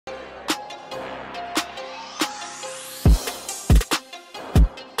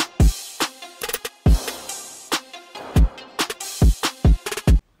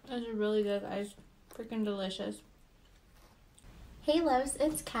Those are really good, guys. Freaking delicious. Hey loves,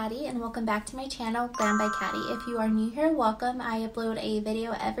 it's Catty and welcome back to my channel, Glam by Catty. If you are new here, welcome. I upload a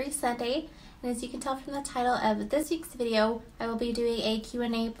video every Sunday, and as you can tell from the title of this week's video, I will be doing a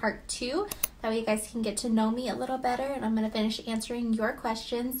Q&A part 2. That way you guys can get to know me a little better, and I'm going to finish answering your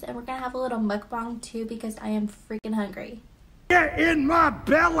questions, and we're going to have a little mukbang too because I am freaking hungry. Get in my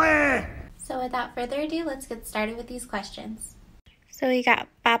belly! So without further ado, let's get started with these questions. So we got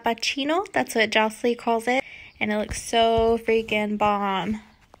pappuccino, that's what Jocelyn calls it. And it looks so freaking bomb.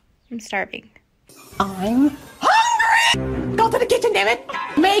 I'm starving. I'm hungry! Go to the kitchen, damn it!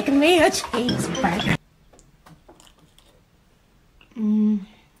 Make me a cheeseburger. Oh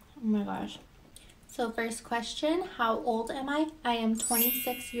my gosh. So first question, how old am I? I am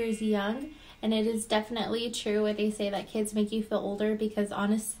 26 years young. And it is definitely true when they say that kids make you feel older, because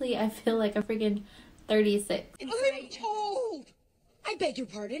honestly, I feel like I'm freaking 36. I'm told! I beg your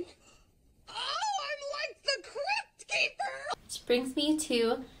pardon? The Crypt Keeper! Which brings me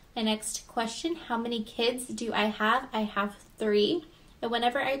to the next question. How many kids do I have? I have 3. And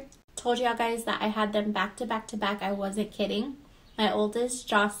whenever I told y'all guys that I had them back to back to back, I wasn't kidding. My oldest,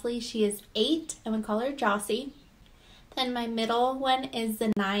 Jocelyn, she is 8, and we call her Jossie. Then my middle one is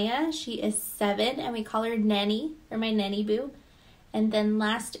Zanaya. She is 7, and we call her Nenny, or my Nenny Boo. And then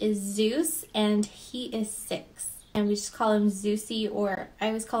last is Zeus, and he is 6. And we just call him Zeusy, or I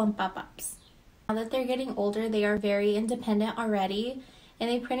always call him Pop-Ups. Now that they're getting older, they are very independent already, and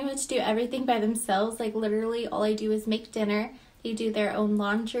they pretty much do everything by themselves. Like literally all I do is make dinner. They do their own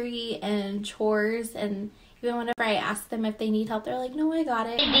laundry and chores, and even whenever I ask them if they need help, they're like, no, I got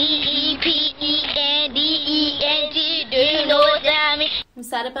it. D-E-P-E-N-D-E-N-T, do you know what that means? I'm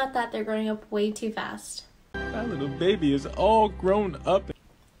sad about that. They're growing up way too fast. That little baby is all grown up.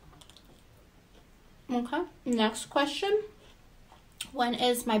 Okay, next question. When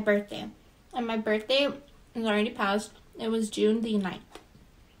is my birthday? And my birthday is already passed. It was June the 9th.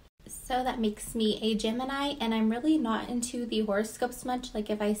 So that makes me a Gemini, and I'm really not into the horoscopes much. Like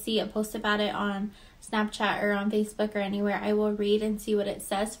if I see a post about it on Snapchat or on Facebook or anywhere, I will read and see what it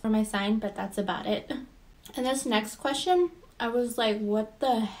says for my sign, but that's about it. And this next question, I was like, what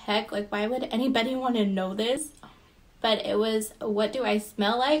the heck? Like, why would anybody want to know this? But it was, what do I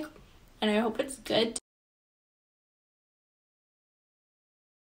smell like? And I hope it's good.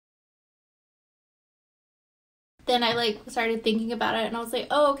 Then I started thinking about it, and I was like,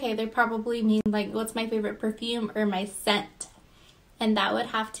 oh, okay, they probably mean like what's my favorite perfume or my scent. And that would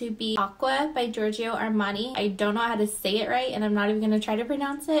have to be Aqua by Giorgio Armani. I don't know how to say it right, and I'm not even going to try to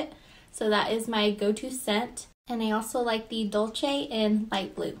pronounce it. So that is my go-to scent. And I also like the Dolce in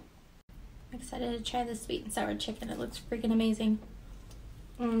light blue. I'm excited to try the sweet and sour chicken. It looks freaking amazing.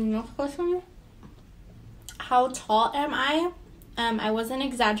 Next question. How tall am I? I wasn't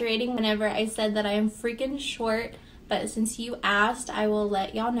exaggerating whenever I said that I am freaking short, but since you asked, I will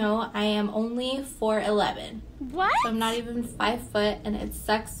let y'all know I am only 4'11". What? So I'm not even 5 foot, and it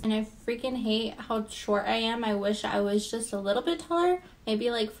sucks, and I freaking hate how short I am. I wish I was just a little bit taller, maybe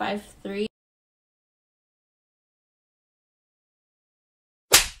like 5'3".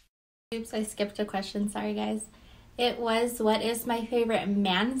 Oops, I skipped a question, sorry guys. It was, what is my favorite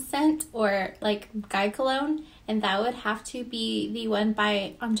man scent, or like guy cologne? And that would have to be the one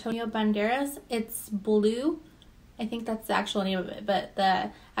by Antonio Banderas. It's blue. I think that's the actual name of it, but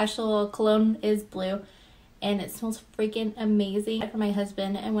the actual cologne is blue. And it smells freaking amazing for my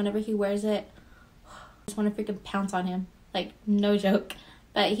husband. And whenever he wears it, I just want to freaking pounce on him. Like, no joke.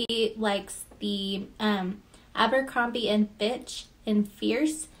 But he likes the Abercrombie and Fitch in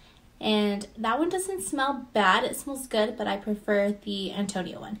Fierce. And that one doesn't smell bad. It smells good, but I prefer the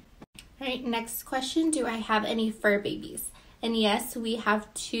Antonio one. All right, next question. Do I have any fur babies? And yes, we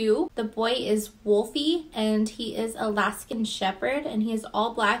have 2. The boy is Wolfie, and he is Alaskan Shepherd, and he is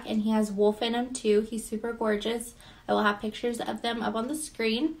all black, and he has wolf in him too. He's super gorgeous. I will have pictures of them up on the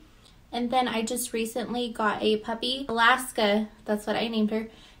screen. And then I just recently got a puppy, Alaska. That's what I named her.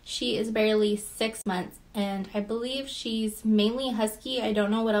 She is barely 6 months, and I believe she's mainly husky. I don't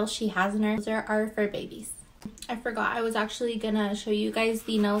know what else she has in her. Those are our fur babies. I forgot I was actually gonna show you guys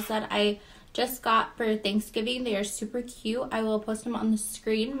the nails that I just got for Thanksgiving. They are super cute. I will post them on the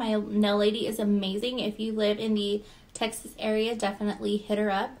screen. My nail lady is amazing. If you live in the Texas area, definitely hit her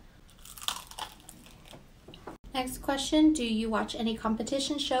up. Next question, do you watch any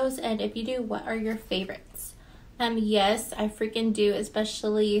competition shows? And if you do, what are your favorites? Yes, I freaking do,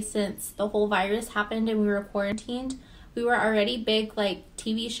 especially since the whole virus happened and we were quarantined. We were already big like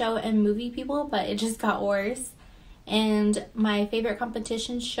TV show and movie people, but it just got worse. And my favorite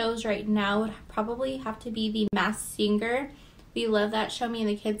competition shows right now would probably have to be the Masked Singer We love that show. Me and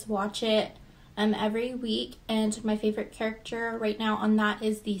the kids watch it every week, and my favorite character right now on that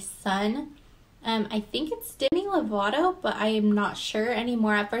is the son. I think it's Demi Lovato, but I am not sure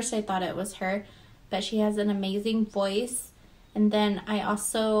anymore. At first I thought it was her, but she has an amazing voice. And then I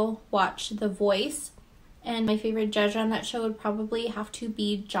also watch The Voice, and my favorite judge on that show would probably have to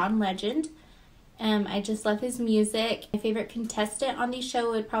be John Legend. I just love his music. My favorite contestant on the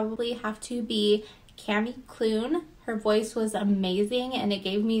show would probably have to be Cammy Clune. Her voice was amazing, and it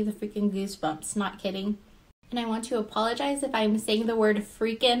gave me the freaking goosebumps, not kidding. And I want to apologize if I'm saying the word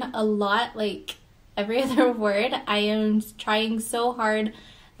freaking a lot, like every other word. I am trying so hard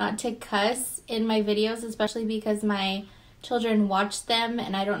not to cuss in my videos, especially because my children watch them,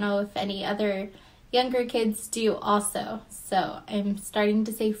 and I don't know if any other younger kids do also. So I'm starting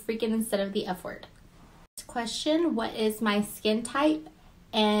to say freaking instead of the F word. Next question, what is my skin type?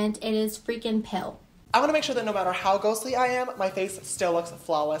 And it is freaking pale. I want to make sure that no matter how ghostly I am, my face still looks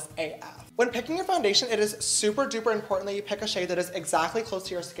flawless AF. When picking your foundation, it is super duper important that you pick a shade that is exactly close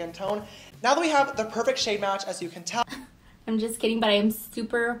to your skin tone. Now that we have the perfect shade match, as you can tell. I'm just kidding, but I am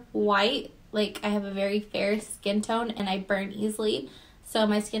super white. Like, I have a very fair skin tone and I burn easily. So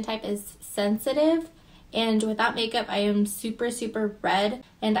my skin type is sensitive. And without makeup, I am super, super red,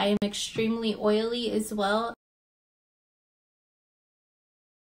 and I am extremely oily as well.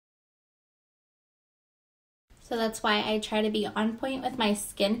 So that's why I try to be on point with my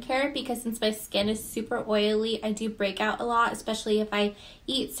skincare, because since my skin is super oily, I do break out a lot, especially if I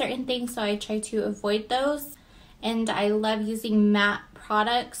eat certain things, so I try to avoid those. And I love using matte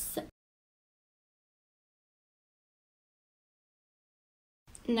products.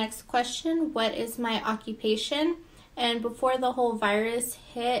 Next question, what is my occupation? And before the whole virus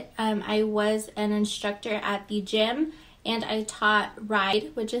hit, I was an instructor at the gym, and I taught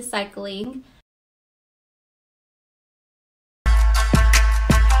ride, which is cycling.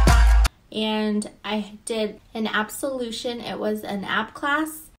 And I did an app solution. It was an app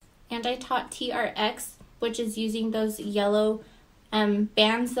class, and I taught TRX, which is using those yellow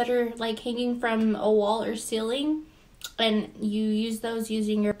bands that are like hanging from a wall or ceiling, and you use those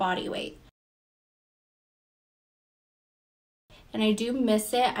using your body weight. And I do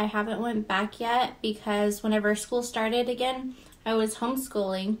miss it. I haven't went back yet because whenever school started again, I was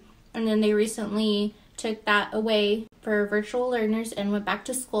homeschooling, and then they recently took that away for virtual learners and went back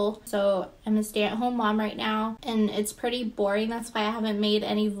to school. So I'm a stay-at-home mom right now, and it's pretty boring. That's why I haven't made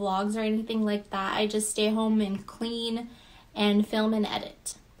any vlogs or anything like that. I just stay home and clean and film and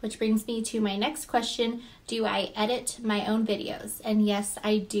edit. Which brings me to my next question, do I edit my own videos? And yes,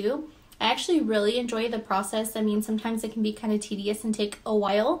 I do. I actually really enjoy the process. I mean, sometimes it can be kind of tedious and take a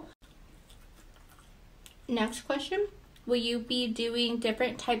while. Next question, will you be doing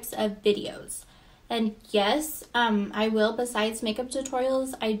different types of videos? And yes, I will. Besides makeup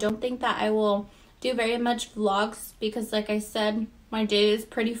tutorials, I don't think that I will do very much vlogs because, like I said, my day is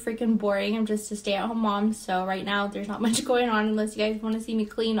pretty freaking boring. I'm just a stay-at-home mom, so right now there's not much going on unless you guys want to see me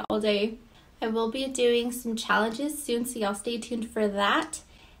clean all day. I will be doing some challenges soon, so y'all stay tuned for that.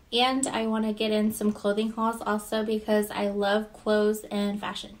 And I want to get in some clothing hauls also because I love clothes and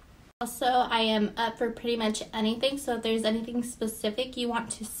fashion. Also, I am up for pretty much anything, so if there's anything specific you want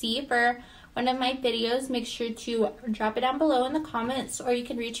to see for one of my videos, make sure to drop it down below in the comments, or you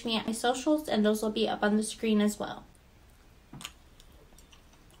can reach me at my socials and those will be up on the screen as well.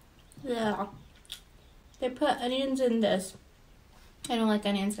 Yeah, they put onions in this. I don't like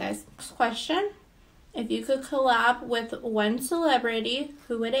onions, guys. Next question, if you could collab with one celebrity,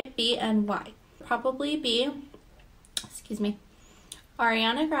 who would it be and why? Probably be,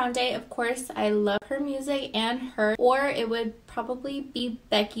 Ariana Grande. Of course, I love her music and her, or it would probably be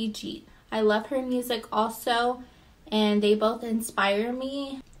Becky G. I love her music also, and they both inspire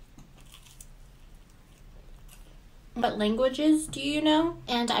me. What languages do you know?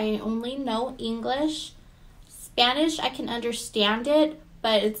 And I only know English. Spanish, I can understand it,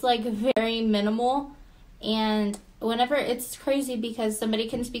 but it's like very minimal. And whenever it's crazy because somebody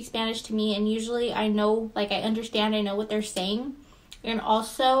can speak Spanish to me, and usually I know, like I understand, I know what they're saying. And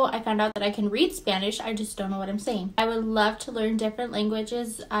also, I found out that I can read Spanish, I just don't know what I'm saying. I would love to learn different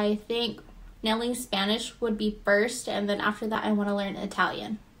languages. I think nailing Spanish would be first, and then after that, I want to learn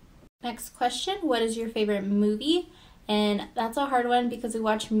Italian. Next question, what is your favorite movie? And that's a hard one because we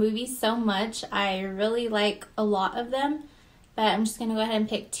watch movies so much. I really like a lot of them, but I'm just going to go ahead and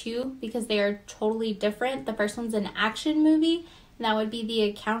pick two because they are totally different. The first one's an action movie, and that would be The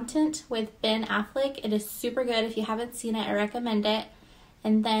Accountant with Ben Affleck. It is super good. If you haven't seen it, I recommend it.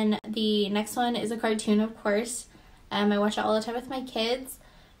 And then the next one is a cartoon, of course. I watch it all the time with my kids.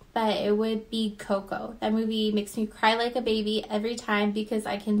 but it would be Coco. That movie makes me cry like a baby every time because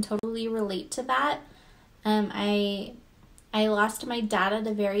I can totally relate to that. I lost my dad at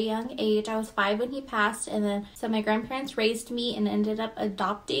a very young age. I was 5 when he passed, and then so my grandparents raised me and ended up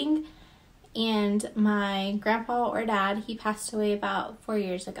adopting, and my grandpa or dad, he passed away about 4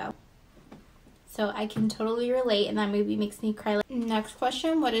 years ago. So I can totally relate, and that movie makes me cry. Next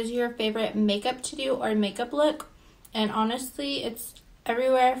question, what is your favorite makeup to do or makeup look? And honestly, it's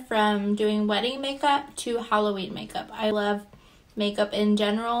everywhere from doing wedding makeup to Halloween makeup. I love makeup in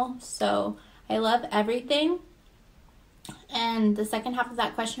general, so I love everything. And the second half of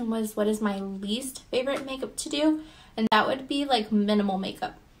that question was, what is my least favorite makeup to do? And that would be like minimal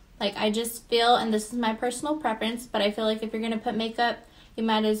makeup. Like, I just feel, and this is my personal preference, but I feel like if you're going to put makeup, you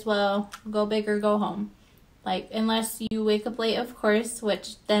might as well go big or go home. Like, unless you wake up late, of course,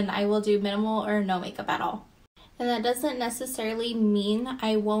 which then I will do minimal or no makeup at all. And that doesn't necessarily mean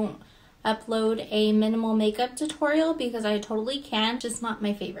I won't upload a minimal makeup tutorial, because I totally can, just not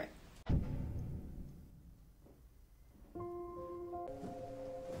my favorite.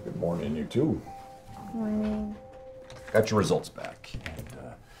 Good morning, you two. Morning. Got your results back. And,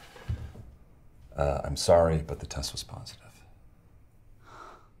 I'm sorry, but the test was positive.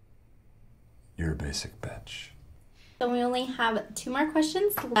 You're a basic bitch. So we only have 2 more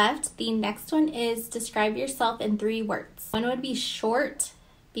questions left. The next one is, describe yourself in 3 words. One would be short,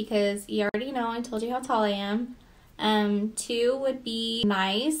 because you already know, I told you how tall I am. 2 would be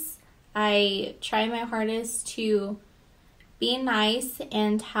nice. I try my hardest to be nice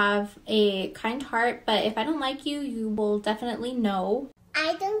and have a kind heart, but if I don't like you, you will definitely know.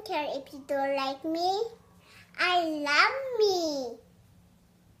 I don't care if you don't like me. I love me.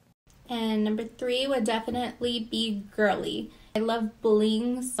 And number 3 would definitely be girly. I love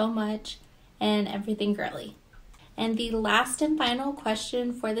bling so much and everything girly. And the last and final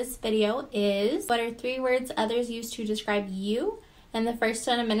question for this video is, what are 3 words others use to describe you? And the first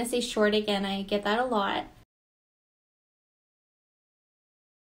one, I'm going to say short again. I get that a lot.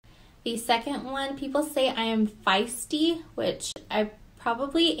 The second one, people say I am feisty, which I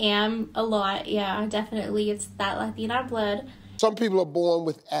probably am a lot. Yeah, definitely. It's that Latina blood. Some people are born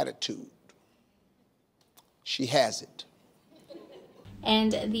with attitude. She has it.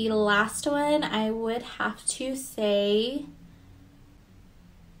 And the last one, I would have to say...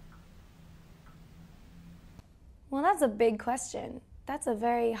 Well, that's a big question. That's a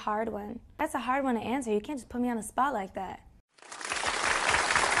very hard one. That's a hard one to answer. You can't just put me on the spot like that.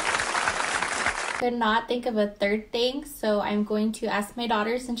 Could not think of a third thing, so I'm going to ask my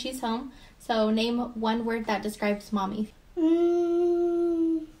daughter since she's home. So name 1 word that describes mommy.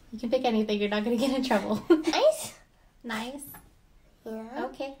 You can pick anything, you're not going to get in trouble. Nice? Nice? Yeah.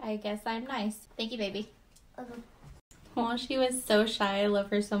 Okay, I guess I'm nice. Thank you, baby. Oh, she was so shy. I love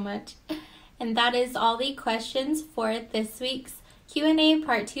her so much. And that is all the questions for this week's Q&A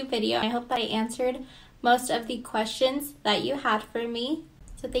Part 2 video. I hope that I answered most of the questions that you had for me.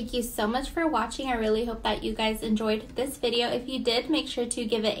 So thank you so much for watching. I really hope that you guys enjoyed this video. If you did, make sure to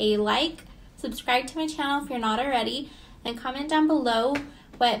give it a like, subscribe to my channel if you're not already, and comment down below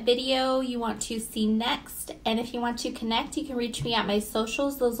what video you want to see next. And if you want to connect, you can reach me at my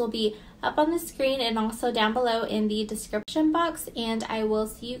socials. Those will be up on the screen and also down below in the description box. And I will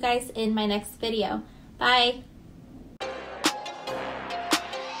see you guys in my next video. Bye!